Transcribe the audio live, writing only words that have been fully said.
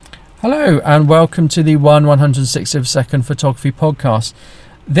Hello and welcome to the 160th Second Photography Podcast.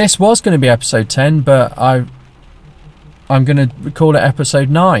 This was going to be episode 10, but I'm going to call it episode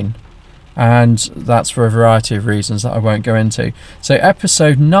 9, and that's for a variety of reasons that I won't go into. So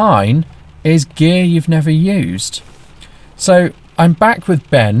episode 9 is gear you've never used. So I'm back with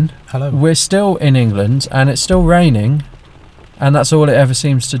Ben. Hello. We're still in England and it's still raining, and that's all it ever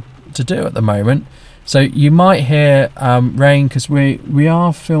seems to do at the moment. So you might hear rain because we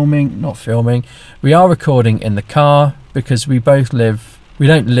are we are recording in the car because we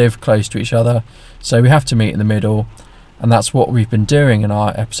don't live close to each other, so we have to meet in the middle, and that's what we've been doing in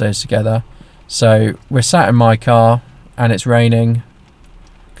our episodes together. So we're sat in my car and it's raining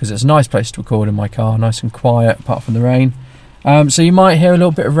because it's a nice place to record in my car, nice and quiet apart from the rain. So you might hear a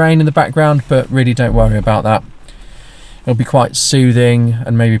little bit of rain in the background, but really don't worry about that. It'll be quite soothing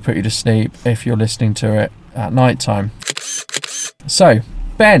and maybe put you to sleep if you're listening to it at night time. So,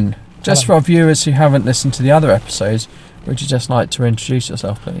 Ben, just for our viewers who haven't listened to the other episodes, would you just like to introduce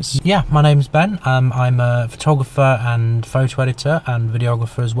yourself, please? Yeah, my name's Ben. I'm a photographer and photo editor and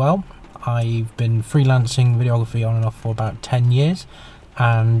videographer as well. I've been freelancing videography on and off for about 10 years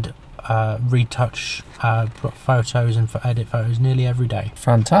and retouch photos and edit photos nearly every day.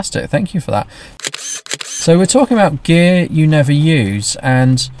 Fantastic, thank you for that. So we're talking about gear you never use,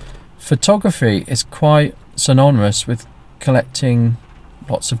 and photography is quite synonymous with collecting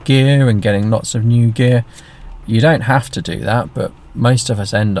lots of gear and getting lots of new gear. You don't have to do that, but most of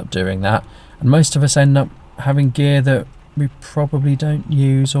us end up doing that, and most of us end up having gear that we probably don't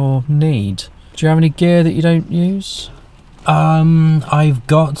use or need. Do you have any gear that you don't use? I've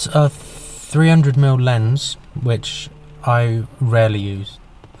got a 300mm lens, which I rarely use.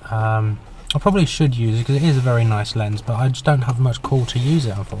 I probably should use it because it is a very nice lens, but I just don't have much call to use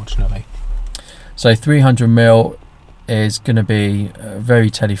it, unfortunately. So 300mm is going to be a very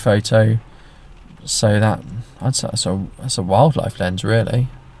telephoto, so that's a wildlife lens, really.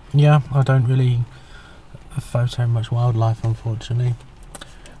 Yeah, I don't really photo much wildlife, unfortunately.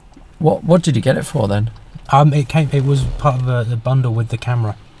 What did you get it for then? It was part of the bundle with the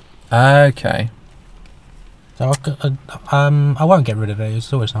camera. Okay. So I won't get rid of it.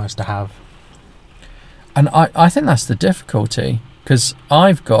 It's always nice to have. And I think that's the difficulty, because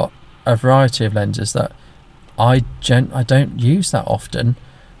I've got a variety of lenses that I don't use that often,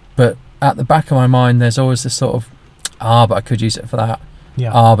 but at the back of my mind there's always this sort of, but I could use it for that.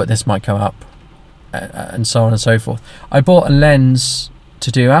 Yeah. But this might come up, and so on and so forth. I bought a lens to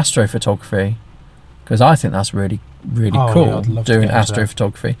do astrophotography because I think that's really cool, yeah, I'd love to doing get into that.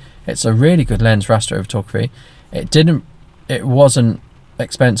 astrophotography. It's a really good lens for astrophotography. It wasn't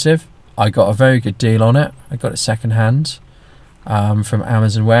expensive. I got a very good deal on it. I got it second hand from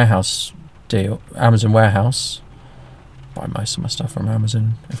Amazon Warehouse. Buy most of my stuff from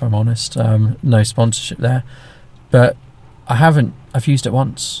Amazon, if I'm honest. No sponsorship there, but I've used it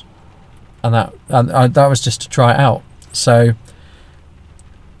once, and that was just to try it out. So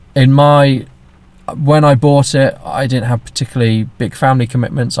when I bought it, I didn't have particularly big family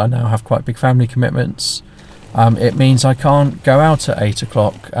commitments. I now have quite big family commitments. It means I can't go out at 8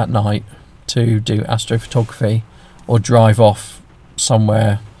 o'clock at night to do astrophotography, or drive off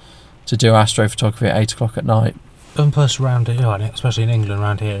somewhere to do astrophotography at 8 o'clock at night. And plus around here, especially in England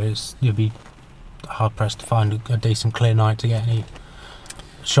around here, you'd be hard pressed to find a decent clear night to get any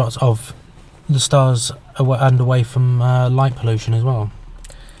shots of the stars away from light pollution as well.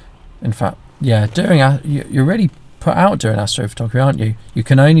 In fact, yeah, you're really put out doing astrophotography, aren't you? You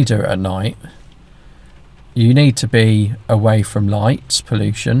can only do it at night. You need to be away from light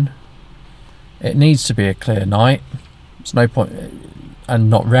pollution. It needs to be a clear night. There's no point, and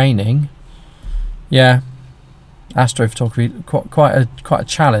not raining. Yeah, astrophotography quite a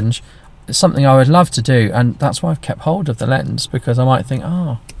challenge. It's something I would love to do, and that's why I've kept hold of the lens, because I might think,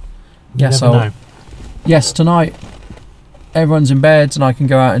 yes, tonight everyone's in bed and I can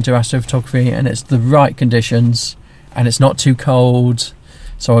go out and do astrophotography, and it's the right conditions and it's not too cold,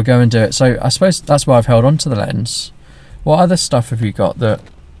 so I'll go and do it. So I suppose that's why I've held on to the lens. What other stuff have you got that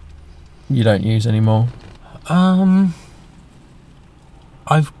you don't use anymore? I've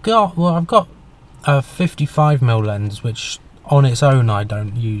got a 55mm lens, which on its own I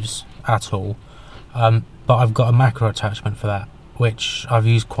don't use at all, but I've got a macro attachment for that, which I've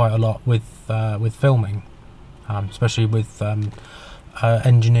used quite a lot with filming, especially with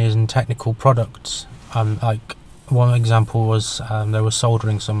engineers and technical products. Like one example was they were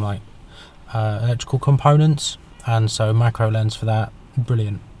soldering some electrical components, and so macro lens for that,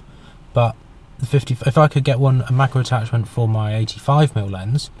 brilliant. But if I could get a macro attachment for my 85mm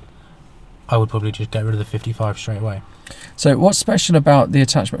lens, I would probably just get rid of the 55 straight away. So what's special about the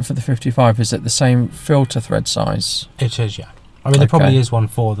attachment for the 55? Is it the same filter thread size? It is, yeah. I mean, there probably is one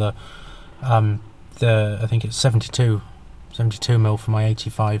for the I think it's 72 mil for my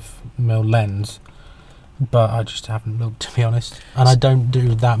 85 mil lens, but I just haven't looked, to be honest. And I don't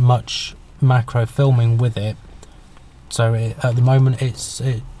do that much macro filming with it, so at the moment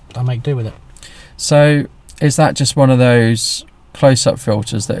I make do with it. So is that just one of those close-up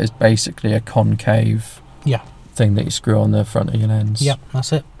filters that is basically a concave thing that you screw on the front of your lens? Yep,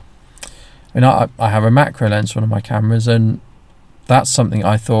 that's it. And I have a macro lens for one of my cameras, and that's something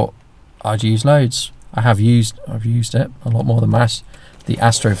I thought I'd use loads. I've used it a lot more than the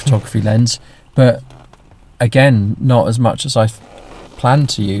astrophotography lens, but again, not as much as I planned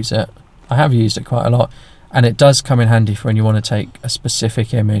to use it. I have used it quite a lot, and it does come in handy for when you want to take a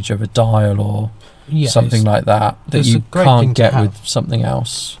specific image of a dial or something like that you can't get with something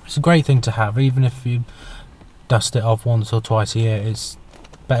else. It's a great thing to have, even if you dust it off once or twice a year. It's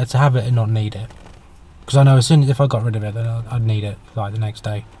better to have it and not need it, because I know as soon as if I got rid of it, then I'd need it like the next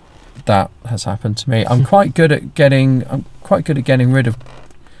day. That has happened to me. I'm quite good at getting rid of,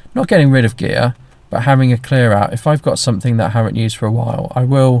 not getting rid of gear, but having a clear out. If I've got something that I haven't used for a while, I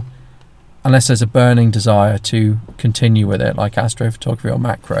will, unless there's a burning desire to continue with it, like astrophotography or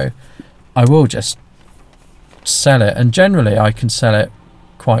macro, I will just sell it. And generally I can sell it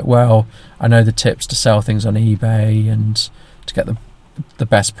quite well. I know the tips to sell things on eBay and to get the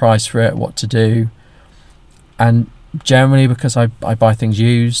best price for it, what to do. And generally, because I buy things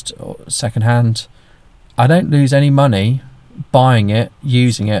used or secondhand, I don't lose any money buying it,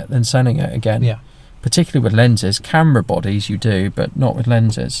 using it, then selling it again. Yeah. Particularly with lenses. Camera bodies you do, but not with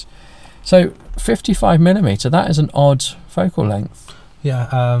lenses. So 55mm, that is an odd focal length.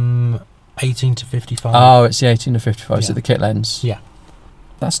 Yeah, 18 to 55. Oh, it's the 18 to 55, yeah. So the kit lens. Yeah.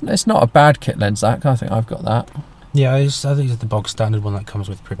 It's not a bad kit lens, that. I think I've got that. Yeah, I think it's the bog standard one that comes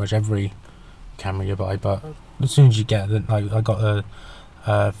with pretty much every camera you buy, but as soon as you get it, like I got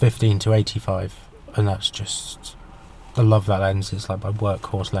a 15 to 85, and that's just, I love that lens. It's like my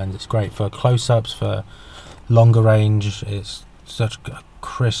workhorse lens. It's great for close-ups, for longer range. It's such a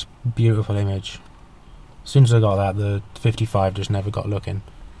crisp, beautiful image. As soon as I got that, the 55 just never got looking.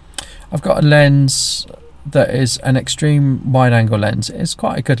 I've got a lens that is an extreme wide-angle lens. It's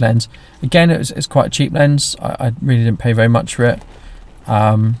quite a good lens. Again, it's quite a cheap lens. I really didn't pay very much for it.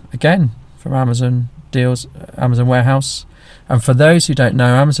 Again, from Amazon deals, Amazon Warehouse. And for those who don't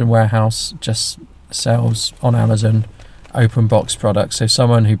know, Amazon Warehouse just sells on Amazon open box products. So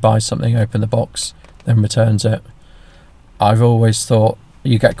someone who buys something, open the box, then returns it. I've always thought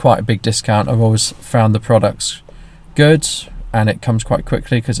you get quite a big discount. I've always found the products good, and it comes quite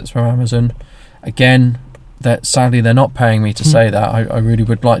quickly because it's from Amazon. Again, sadly they're not paying me to say that. I really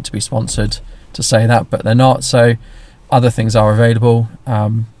would like to be sponsored to say that, but they're not. So other things are available,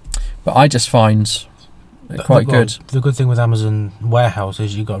 but I just find it quite good. The good thing with Amazon Warehouse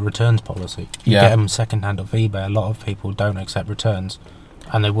is you've got a returns policy. You get them second hand off eBay. A lot of people don't accept returns,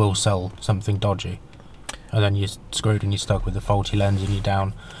 and they will sell something dodgy, and then you're screwed and you're stuck with a faulty lens and you're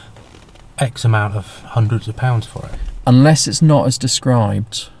down X amount of hundreds of pounds for it. Unless it's not as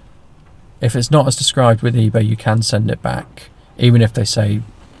described. If it's not as described with eBay, you can send it back, even if they say,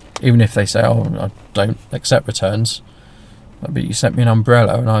 oh, I don't accept returns. But you sent me an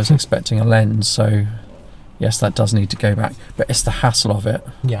umbrella and I was expecting a lens, so yes, that does need to go back. But it's the hassle of it.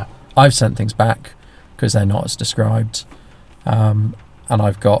 Yeah. I've sent things back because they're not as described, and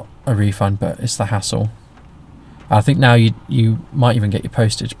I've got a refund, but it's the hassle. I think now you might even get your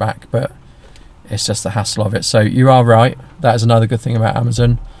postage back, but it's just the hassle of it. So you are right. That is another good thing about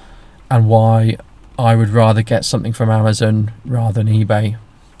Amazon, and why I would rather get something from Amazon rather than eBay,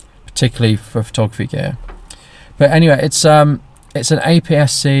 particularly for photography gear. But anyway, it's an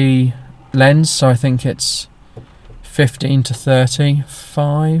APS-C lens, so I think it's 15 to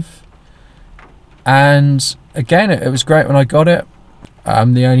 35. And again, it was great when I got it.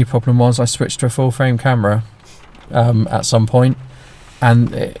 The only problem was I switched to a full frame camera at some point,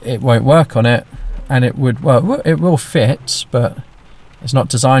 and it won't work on it. And it will fit, but it's not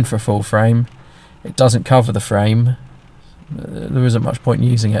designed for a full frame. It doesn't cover the frame. There isn't much point in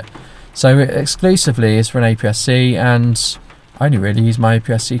using it. So it exclusively is for an APS-C, and I only really use my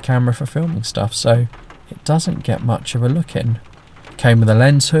APS-C camera for filming stuff, so it doesn't get much of a look in. Came with a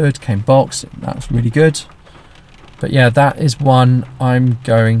lens hood, came boxed, that was really good. But yeah, that is one I'm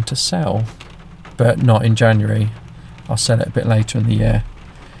going to sell, but not in January. I'll sell it a bit later in the year.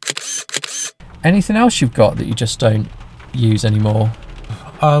 Anything else you've got that you just don't use anymore?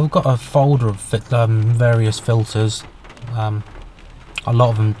 I've got a folder of various filters. A lot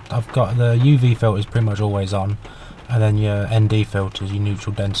of them, I've got the UV filters pretty much always on, and then your ND filters, your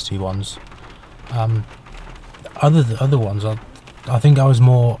neutral density ones. Other ones, I think I was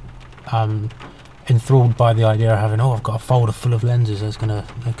more enthralled by the idea of having, I've got a folder full of lenses, they're gonna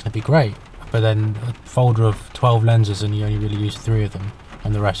be great. But then a folder of 12 lenses and you only really use 3 of them,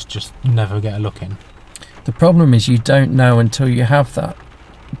 and the rest just never get a look in. The problem is you don't know until you have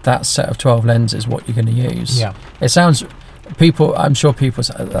that set of 12 lenses what you're going to use. Yeah. It sounds, I'm sure people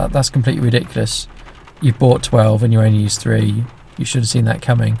say that's completely ridiculous. You've bought 12 and you only use 3. You should have seen that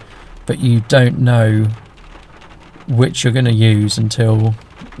coming. But you don't know which you're going to use until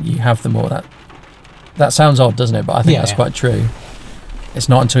you have them all. That sounds odd, doesn't it? But I think that's quite true. It's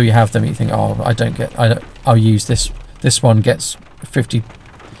not until you have them you think, I'll use this. This one gets 50 to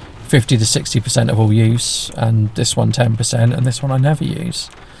 60% of all use, and this one 10%, and this one I never use.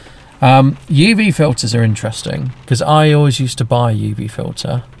 UV filters are interesting because I always used to buy a UV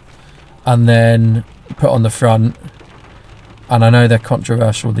filter and then put on the front, and I know they're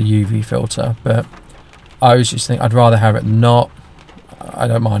controversial, the UV filter, but I always used to think I'd rather have it not. I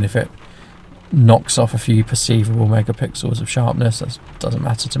don't mind if it knocks off a few perceivable megapixels of sharpness, that doesn't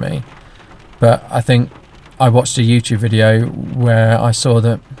matter to me. But I think I watched a YouTube video where I saw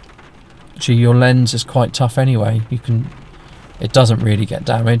that your lens is quite tough anyway. It doesn't really get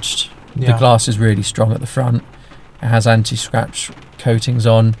damaged. The glass is really strong at the front. It has anti-scratch coatings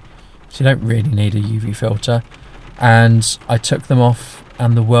on, so you don't really need a UV filter. And I took them off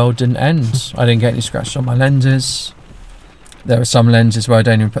and the world didn't end. I didn't get any scratches on my lenses. There are some lenses where I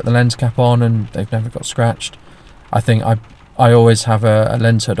don't even put the lens cap on and they've never got scratched. I think I always have a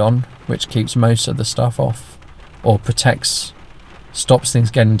lens hood on, which keeps most of the stuff off, or stops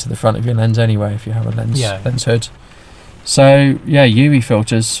things getting to the front of your lens anyway if you have a lens hood. So yeah, UV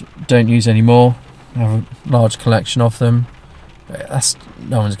filters don't use anymore. I have a large collection of them.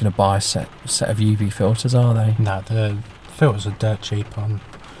 No one's going to buy a set of UV filters, are they? No, the filters are dirt cheap on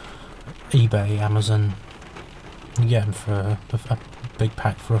eBay, Amazon. You get them for a big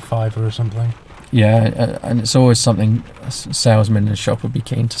pack for $5 or something. Yeah, and it's always something a salesman in a shop would be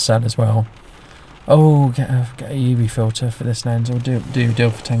keen to sell as well. Oh, get a UV filter for this lens, or do a deal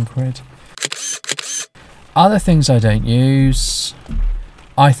for £10. Other things I don't use,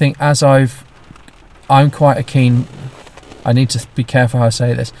 I think I'm quite a keen, I need to be careful how I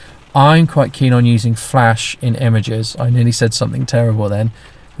say this, I'm quite keen on using flash in images. I nearly said something terrible then.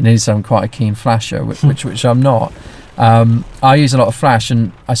 I nearly said I'm quite a keen flasher, which I'm not. I use a lot of flash,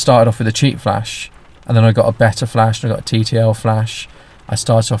 and I started off with a cheap flash, and then I got a better flash, and I got a TTL flash. I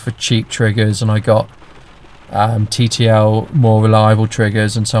started off with cheap triggers, and I got TTL, more reliable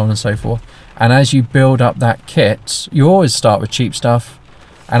triggers, and so on and so forth. And as you build up that kit, you always start with cheap stuff,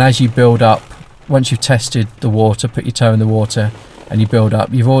 and as you build up, once you've tested the water, put your toe in the water, and you build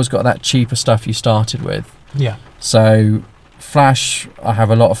up, you've always got that cheaper stuff you started with. Yeah. So flash, I have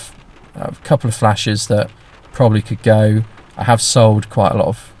a couple of flashes that probably could go. I have sold quite a lot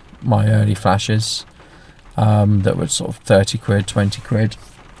of my early flashes that were sort of £30, £20.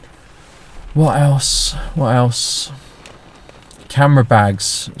 What else? Camera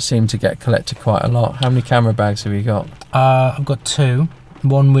bags seem to get collected quite a lot. How many camera bags have you got? I've got 2.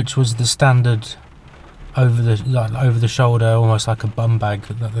 One which was the standard over the shoulder, almost like a bum bag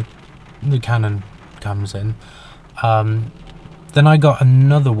that the Canon comes in. Then I got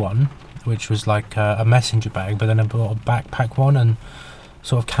another one which was like a messenger bag, but then I bought a backpack one and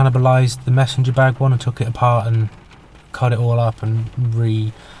sort of cannibalized the messenger bag one and took it apart and cut it all up and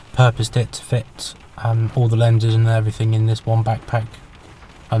repurposed it to fit all the lenses and everything in this one backpack.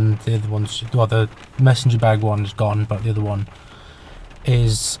 And the other one's, the messenger bag one is gone, but the other one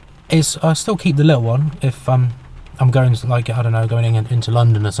is I still keep the little one if I'm going to, like, I don't know, going into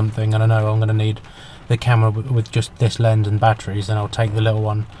London or something, and I know I'm going to need the camera with just this lens and batteries, then I'll take the little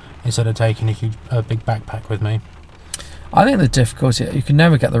one instead of taking a big backpack with me. I think the difficulty, you can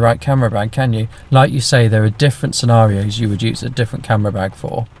never get the right camera bag, can you? Like you say, there are different scenarios you would use a different camera bag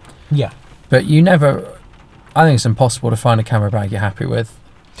for. Yeah. But I think it's impossible to find a camera bag you're happy with.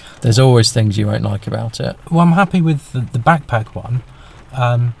 There's always things you won't like about it. Well, I'm happy with the backpack one.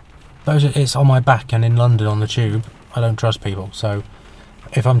 But it's on my back and in London on the tube. I don't trust people, so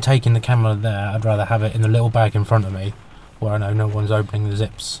if I'm taking the camera there, I'd rather have it in the little bag in front of me where I know no one's opening the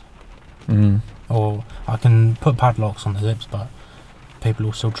zips. Or I can put padlocks on the zips, but people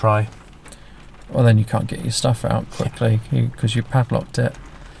will still try. Well, then you can't get your stuff out quickly because you padlocked it.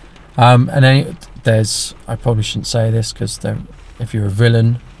 And then I probably shouldn't say this because if you're a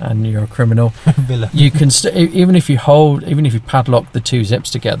villain and you're a criminal, you can even if you padlock the 2 zips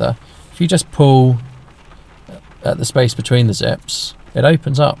together, if you just pull at the space between the zips, it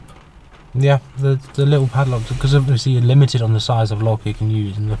opens up. Yeah, the little padlocks, because obviously you're limited on the size of lock you can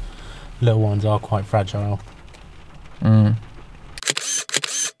use, and the little ones are quite fragile.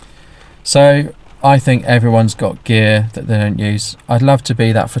 So I think everyone's got gear that they don't use. I'd love to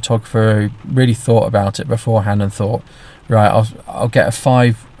be that photographer who really thought about it beforehand and thought, right, I'll get a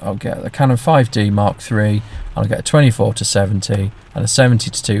Canon 5D Mark III, I'll get a 24-70 and a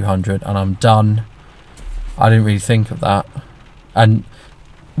 70-200, and I'm done. I didn't really think of that. And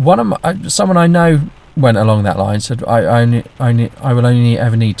someone I know went along that line, said I will only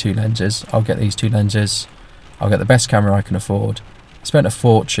ever need 2 lenses. I'll get these 2 lenses. I'll get the best camera I can afford. Spent a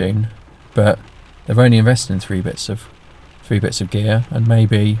fortune, but they've only invested in 3 bits of gear, and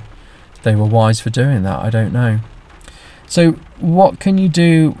maybe they were wise for doing that. I don't know. So what can you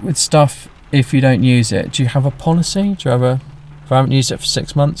do with stuff if you don't use it? Do you have a policy? Do you have if I haven't used it for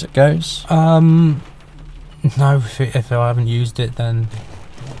 6 months, it goes? No, if I haven't used it, then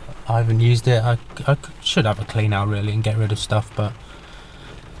I haven't used it. I should have a clean out really and get rid of stuff, but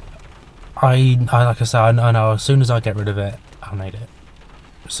I like I say, I know as soon as I get rid of it, I'll need it.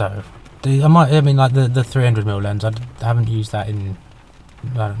 So like the 300mm lens, I haven't used that in,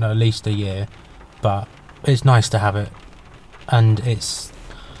 I don't know, at least a year, but it's nice to have it. And it's,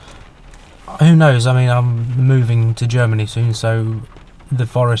 who knows, I mean, I'm moving to Germany soon, so the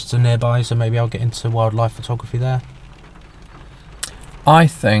forests are nearby, so maybe I'll get into wildlife photography there. I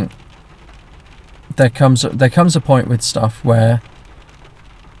think there comes a point with stuff where,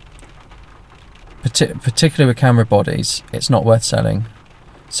 particularly with camera bodies, it's not worth selling.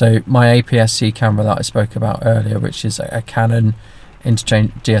 So my APS-C camera that I spoke about earlier, which is a Canon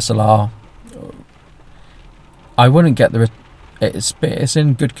interchange DSLR, I wouldn't get it's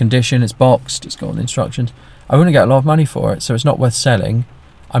in good condition, it's boxed, it's got all the instructions. I wouldn't get a lot of money for it, so it's not worth selling.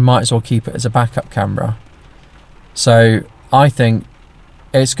 I might as well keep it as a backup camera. So I think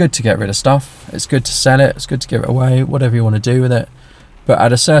it's good to get rid of stuff, it's good to sell it, it's good to give it away, whatever you want to do with it. But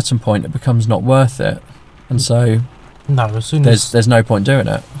at a certain point, it becomes not worth it, and so there's no point doing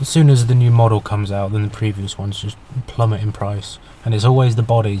it. As soon as the new model comes out, then the previous ones just plummet in price, and it's always the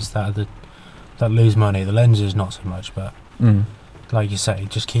bodies that lose money. The lenses not so much, but like you say,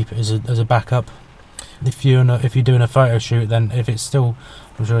 just keep it as a backup. If you're doing a photo shoot, then if it's still,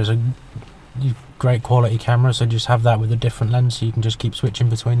 I'm sure it's a great quality camera, so just have that with a different lens, so you can just keep switching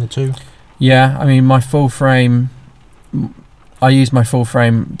between the two. Yeah, I mean, I use my full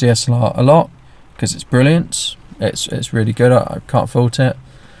frame DSLR a lot because it's brilliant. It's really good. I can't fault it.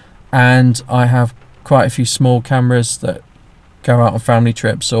 And I have quite a few small cameras that go out on family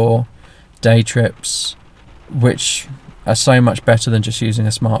trips or day trips, which are so much better than just using a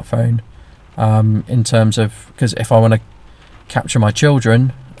smartphone. In terms of, because if I want to capture my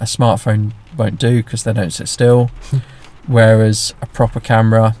children, a smartphone won't do because they don't sit still. Whereas a proper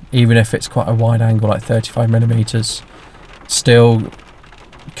camera, even if it's quite a wide angle, like 35mm, still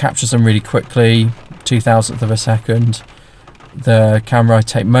captures them really quickly, 0.002 of a second. The camera I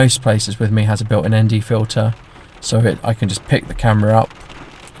take most places with me has a built-in ND filter, so I can just pick the camera up,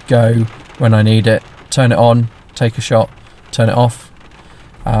 go when I need it, turn it on, take a shot, turn it off.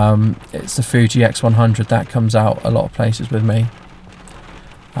 It's the Fuji X100 that comes out a lot of places with me,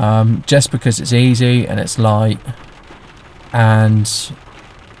 just because it's easy and it's light, and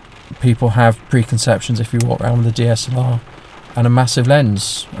people have preconceptions if you walk around with a DSLR and a massive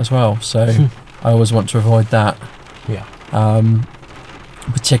lens as well, so I always want to avoid that. Yeah.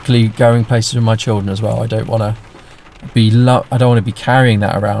 Particularly going places with my children as well. I don't want to be carrying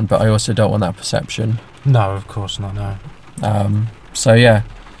that around, but I also don't want that perception. No, of course not. No. So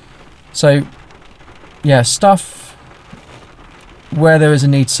yeah, stuff where there is a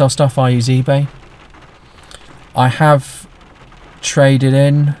need to sell stuff, I use eBay. I have traded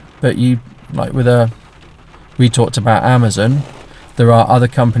in, but we talked about Amazon. There are other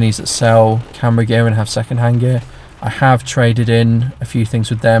companies that sell camera gear and have second-hand gear. I have traded in a few things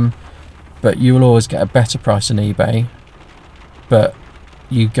with them, but you will always get a better price on eBay, but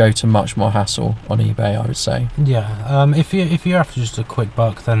you go to much more hassle on eBay, I would say. Yeah, if you're after just a quick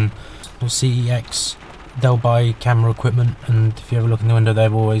buck, then CEX, they'll buy camera equipment, and if you ever look in the window,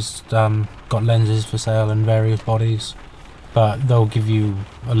 they've always got lenses for sale and various bodies, but they'll give you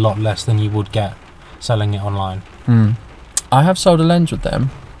a lot less than you would get selling it online. I have sold a lens with them,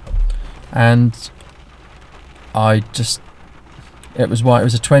 and it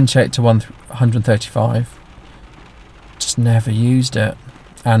was a 28 to 135. Just never used it,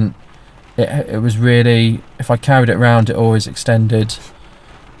 and it was really, if I carried it around, it always extended,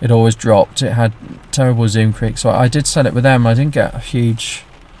 it always dropped, it had terrible zoom creep. So I did sell it with them. I didn't get a huge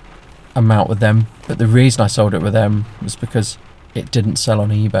amount with them, but the reason I sold it with them was because it didn't sell on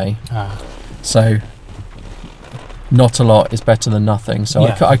eBay. Ah. So not a lot is better than nothing. So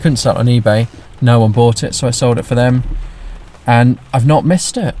Yeah. I couldn't sell it on eBay. No one bought it, so I sold it for them. And I've not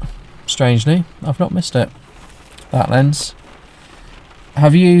missed it. Strangely, I've not missed it. That lens.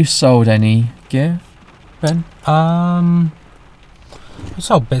 Have you sold any gear, Ben? I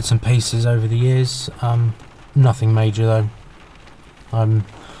sold bits and pieces over the years. Nothing major though. I'm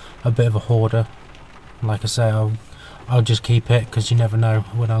a bit of a hoarder. Like I say, I'll just keep it because you never know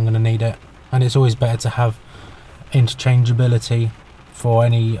when I'm going to need it, and it's always better to have interchangeability for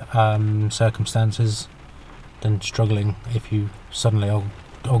any circumstances than struggling if you suddenly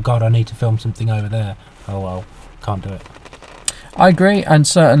oh god, I need to film something over there. Oh well, can't do it. I agree, and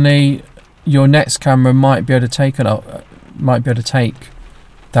certainly your next camera might be able to take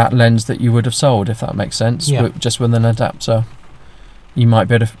that lens that you would have sold, if that makes sense. Yeah. Just with an adapter, you might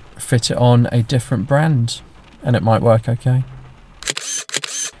be able to fit it on a different brand, and it might work okay.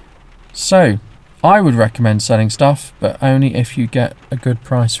 So, I would recommend selling stuff, but only if you get a good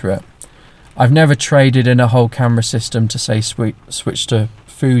price for it. I've never traded in a whole camera system to say switch to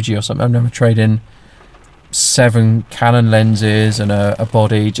Fuji or something. I've never traded in 7 Canon lenses and a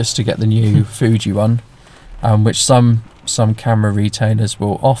body just to get the new Fuji one, which some camera retailers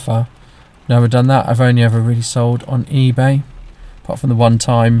will offer. Never done that. I've only ever really sold on eBay, apart from the one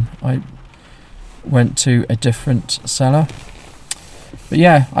time I went to a different seller. But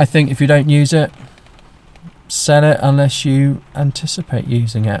yeah, I think if you don't use it, sell it unless you anticipate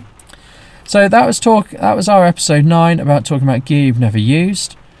using it. So that was our episode 9 about talking about gear you've never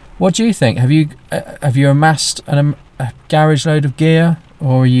used. What do you think? Have you amassed a garage load of gear,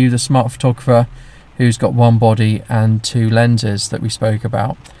 or are you the smart photographer who's got one body and 2 lenses that we spoke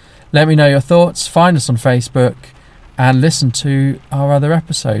about? Let me know your thoughts. Find us on Facebook and listen to our other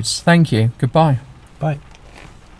episodes. Thank you. Goodbye. Bye.